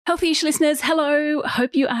Healthy-ish listeners, hello.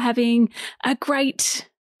 Hope you are having a great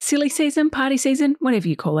silly season, party season, whatever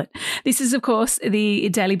you call it. This is, of course, the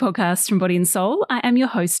daily podcast from Body and Soul. I am your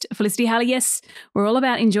host, Felicity Harley. Yes, we're all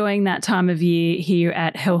about enjoying that time of year here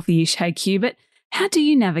at Healthy-ish HQ, but how do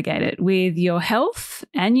you navigate it with your health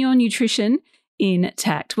and your nutrition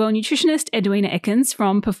intact? Well, nutritionist Edwina Ekins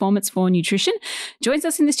from Performance for Nutrition joins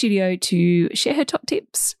us in the studio to share her top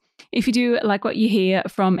tips. If you do like what you hear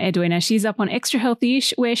from Edwina, she's up on Extra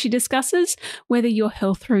Healthy-ish, where she discusses whether your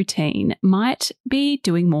health routine might be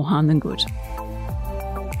doing more harm than good.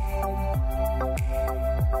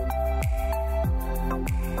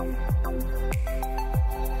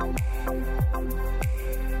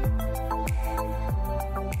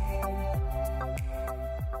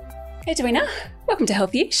 Hey, Edwina, welcome to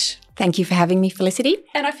Healthy-ish. Thank you for having me, Felicity.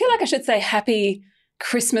 And I feel like I should say happy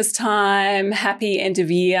Christmas time, happy end of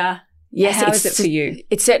year. Yes, how is it for you?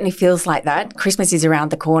 It certainly feels like that. Christmas is around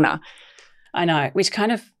the corner. I know, which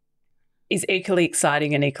kind of is equally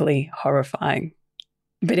exciting and equally horrifying.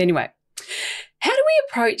 But anyway, how do we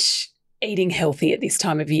approach eating healthy at this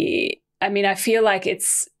time of year? I mean, I feel like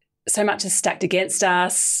it's so much is stacked against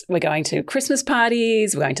us. We're going to Christmas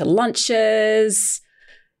parties, we're going to lunches.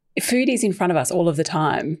 Food is in front of us all of the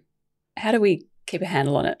time. How do we keep a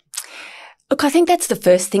handle on it? Look, I think that's the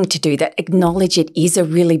first thing to do, that acknowledge it is a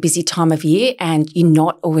really busy time of year and you're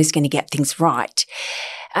not always going to get things right.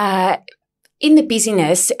 In the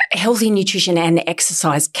busyness, healthy nutrition and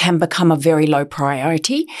exercise can become a very low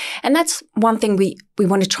priority. And that's one thing we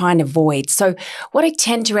want to try and avoid. So what I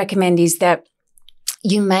tend to recommend is that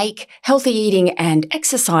you make healthy eating and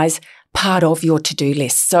exercise part of your to-do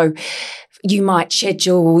list. So you might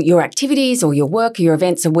schedule your activities or your work or your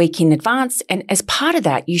events a week in advance. And as part of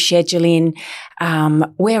that, you schedule in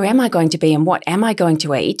where am I going to be and what am I going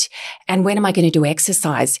to eat and when am I going to do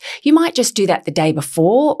exercise. You might just do that the day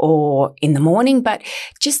before or in the morning, but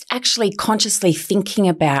just actually consciously thinking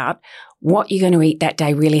about what you're going to eat that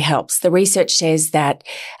day really helps. The research says that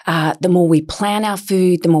the more we plan our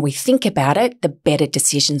food, the more we think about it, the better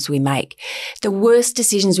decisions we make. The worst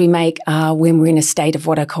decisions we make are when we're in a state of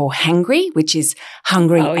what I call hangry, which is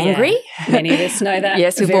hungry, angry. Yeah. Many of us know that.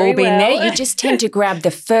 Yes, we've all been there. You just tend to grab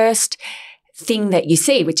the first thing that you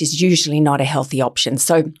see, which is usually not a healthy option.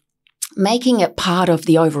 So making it part of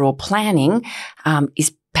the overall planning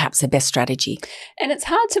is perhaps the best strategy. And it's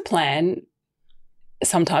hard to plan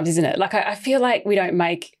sometimes, isn't it? Like I feel like we don't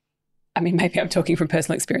make, I mean, maybe I'm talking from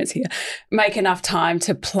personal experience here, make enough time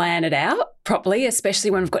to plan it out properly, especially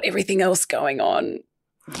when we've got everything else going on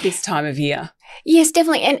this time of year. Yes,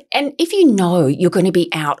 definitely. And if you know you're going to be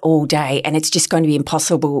out all day and it's just going to be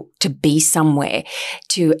impossible to be somewhere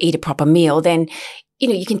to eat a proper meal, then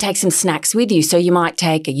you can take some snacks with you. So you might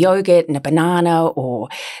take a yogurt and a banana or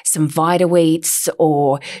some Vita Wheats,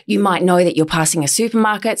 or you might know that you're passing a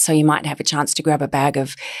supermarket, so you might have a chance to grab a bag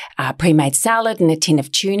of pre-made salad and a tin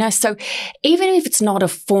of tuna. So even if it's not a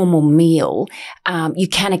formal meal, you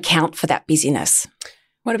can account for that busyness.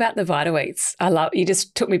 What about the Vita Wheats? You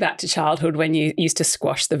just took me back to childhood when you used to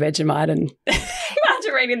squash the Vegemite and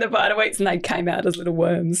margarine in the Vita Wheats and they came out as little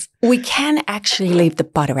worms. We can actually leave the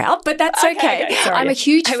butter out, but that's okay. I'm a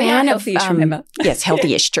huge fan of remember. Yes,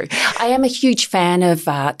 healthy-ish, true. I am a huge fan of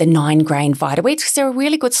the 9-grain Vita Wheats because they're a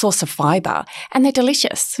really good source of fibre and they're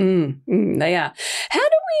delicious. They are.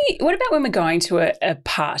 What about when we're going to a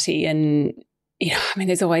party and,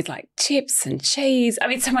 there's always like chips and cheese. I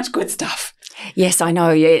mean, so much good stuff. Yes, I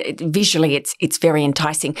know. Visually, it's very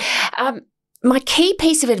enticing. My key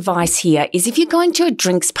piece of advice here is if you're going to a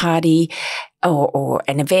drinks party or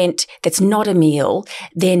an event that's not a meal,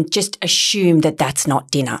 then just assume that that's not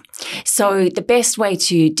dinner. So the best way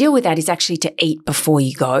to deal with that is actually to eat before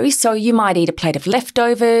you go. So you might eat a plate of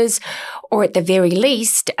leftovers or at the very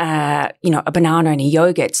least, a banana and a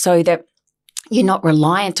yogurt so that you're not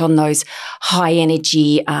reliant on those high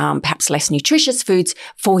energy, perhaps less nutritious foods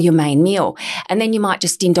for your main meal. And then you might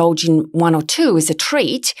just indulge in one or two as a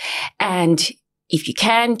treat. And if you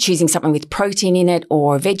can, choosing something with protein in it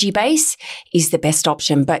or a veggie base is the best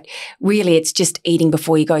option. But really, it's just eating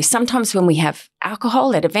before you go. Sometimes when we have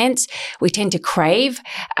alcohol at events, we tend to crave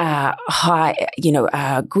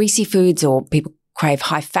greasy foods, or people crave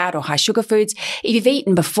high fat or high sugar foods. If you've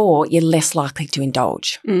eaten before, you're less likely to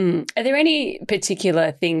indulge. Are there any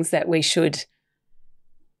particular things that we should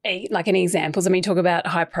eat, like any examples? I mean, talk about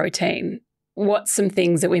high protein. What's some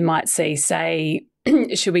things that we might see, say,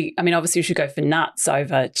 obviously we should go for nuts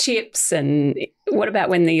over chips, and what about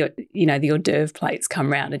when the hors d'oeuvre plates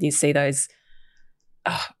come round and you see those,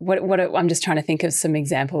 I'm just trying to think of some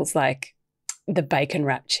examples like the bacon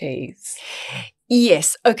wrapped cheese.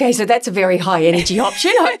 Yes. Okay. So that's a very high energy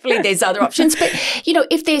option. Hopefully there's other options. But,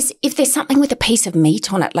 if there's something with a piece of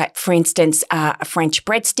meat on it, like for instance, a French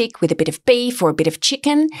breadstick with a bit of beef or a bit of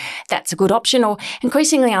chicken, that's a good option. Or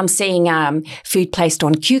increasingly I'm seeing food placed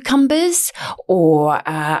on cucumbers or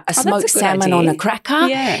a smoked salmon on a cracker.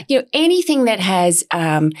 Yeah. Anything that has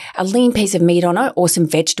a lean piece of meat on it or some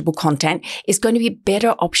vegetable content is going to be a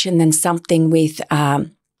better option than something with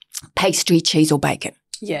pastry, cheese or bacon.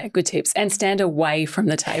 Yeah, good tips. And stand away from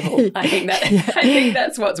the table. I think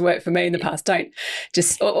that's what's worked for me in the past. Don't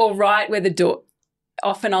just or right where the door.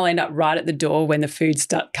 Often I'll end up right at the door when the food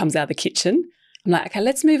comes out of the kitchen. I'm like, okay,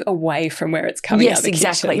 let's move away from where it's coming out of the kitchen.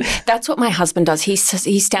 Yes, exactly. That's what my husband does. He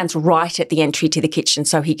stands right at the entry to the kitchen,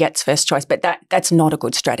 so he gets first choice. But that's not a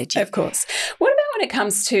good strategy. Of course. What about when it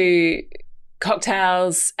comes to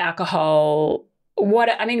cocktails, alcohol?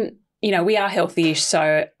 We are healthy-ish,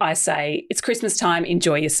 so I say it's Christmas time,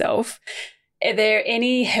 enjoy yourself. Are there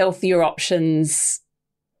any healthier options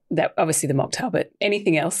that, obviously the mocktail, but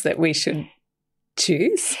anything else that we should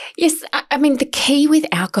choose? Yes. The key with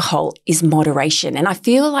alcohol is moderation. And I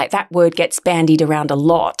feel like that word gets bandied around a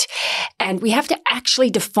lot. And we have to actually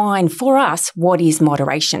define for us what is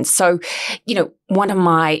moderation. So, one of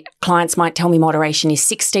my clients might tell me moderation is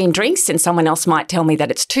 16 drinks and someone else might tell me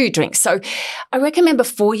that it's 2 drinks. So I recommend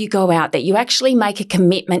before you go out that you actually make a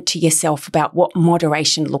commitment to yourself about what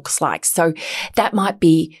moderation looks like. So that might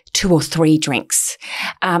be 2 or 3 drinks.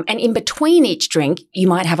 And in between each drink, you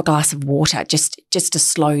might have a glass of water just to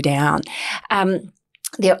slow down.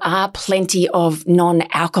 There are plenty of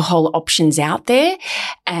non-alcohol options out there,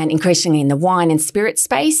 and increasingly in the wine and spirit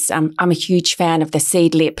space. I'm a huge fan of the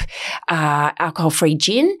Seed Lip alcohol-free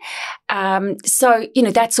gin. So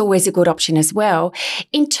that's always a good option as well.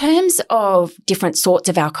 In terms of different sorts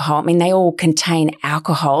of alcohol, they all contain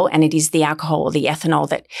alcohol, and it is the alcohol or the ethanol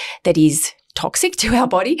that is toxic to our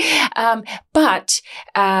body. But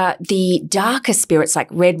the darker spirits like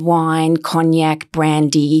red wine, cognac,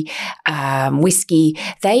 brandy, whiskey,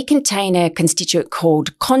 they contain a constituent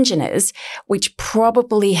called congeners, which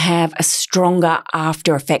probably have a stronger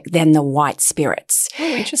after effect than the white spirits. Oh,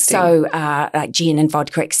 interesting. So like gin and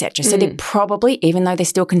vodka, etc. So they're probably, even though they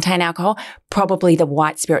still contain alcohol, probably the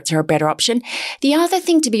white spirits are a better option. The other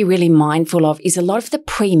thing to be really mindful of is a lot of the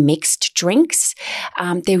pre-mixed drinks.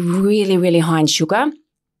 They're really, really high in sugar.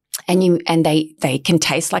 And they can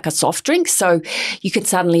taste like a soft drink. So you could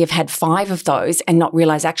suddenly have had 5 of those and not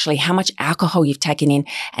realize actually how much alcohol you've taken in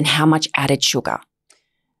and how much added sugar.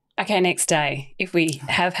 Okay, next day, if we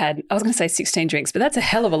have had, I was going to say 16 drinks, but that's a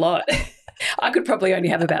hell of a lot. I could probably only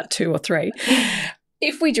have about 2 or 3.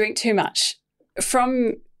 If we drink too much,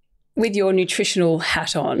 with your nutritional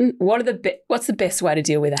hat on, what's the best way to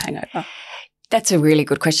deal with a hangover? That's a really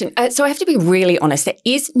good question. So I have to be really honest. There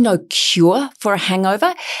is no cure for a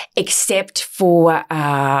hangover except for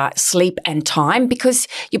sleep and time, because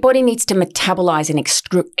your body needs to metabolize and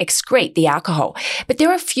excrete the alcohol. But there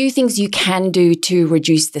are a few things you can do to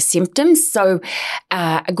reduce the symptoms. So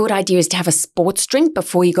a good idea is to have a sports drink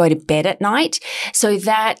before you go to bed at night. So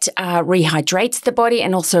that rehydrates the body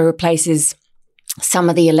and also replaces some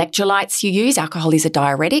of the electrolytes you use. Alcohol is a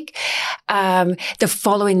diuretic. The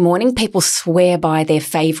following morning, people swear by their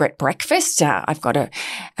favourite breakfast. I've got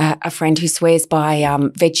a friend who swears by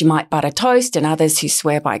Vegemite butter toast and others who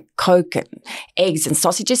swear by Coke and eggs and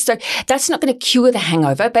sausages. So that's not going to cure the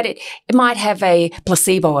hangover, but it might have a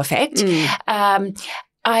placebo effect.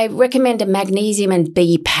 I recommend a magnesium and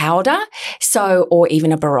B powder, or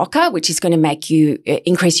even a Berocca, which is going to make you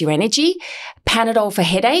increase your energy. Panadol for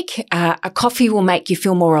headache. A coffee will make you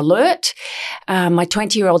feel more alert. My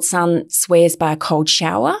 20-year-old son swears by a cold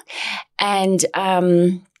shower, and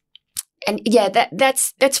yeah,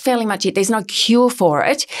 that's fairly much it. There's no cure for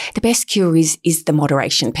it. The best cure is the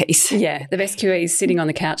moderation piece. Yeah, the best cure is sitting on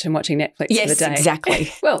the couch and watching Netflix for the day. Yes,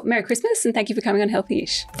 exactly. Well, Merry Christmas, and thank you for coming on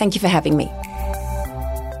Healthy-ish. Thank you for having me.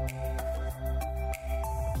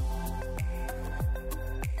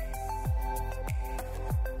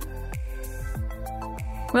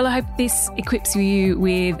 Well, I hope this equips you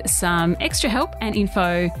with some extra help and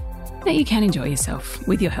info that you can enjoy yourself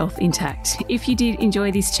with your health intact. If you did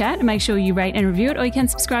enjoy this chat, make sure you rate and review it, or you can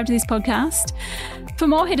subscribe to this podcast. For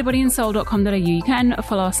more, head to bodyandsoul.com.au. You can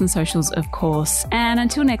follow us on socials, of course. And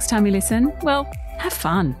until next time you listen, well, have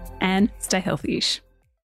fun and stay healthy-ish.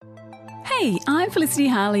 Hey, I'm Felicity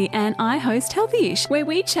Harley and I host Healthyish, where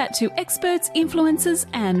we chat to experts, influencers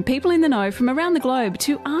and people in the know from around the globe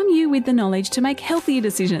to arm you with the knowledge to make healthier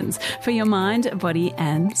decisions for your mind, body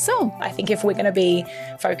and soul. I think if we're going to be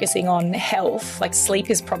focusing on health, like sleep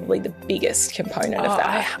is probably the biggest component of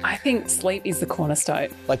that. I think sleep is the cornerstone.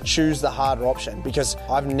 Like choose the harder option, because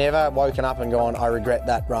I've never woken up and gone, I regret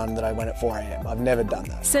that run that I went at 4 a.m. I've never done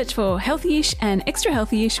that. Search for Healthyish and Extra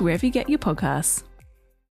Healthyish wherever you get your podcasts.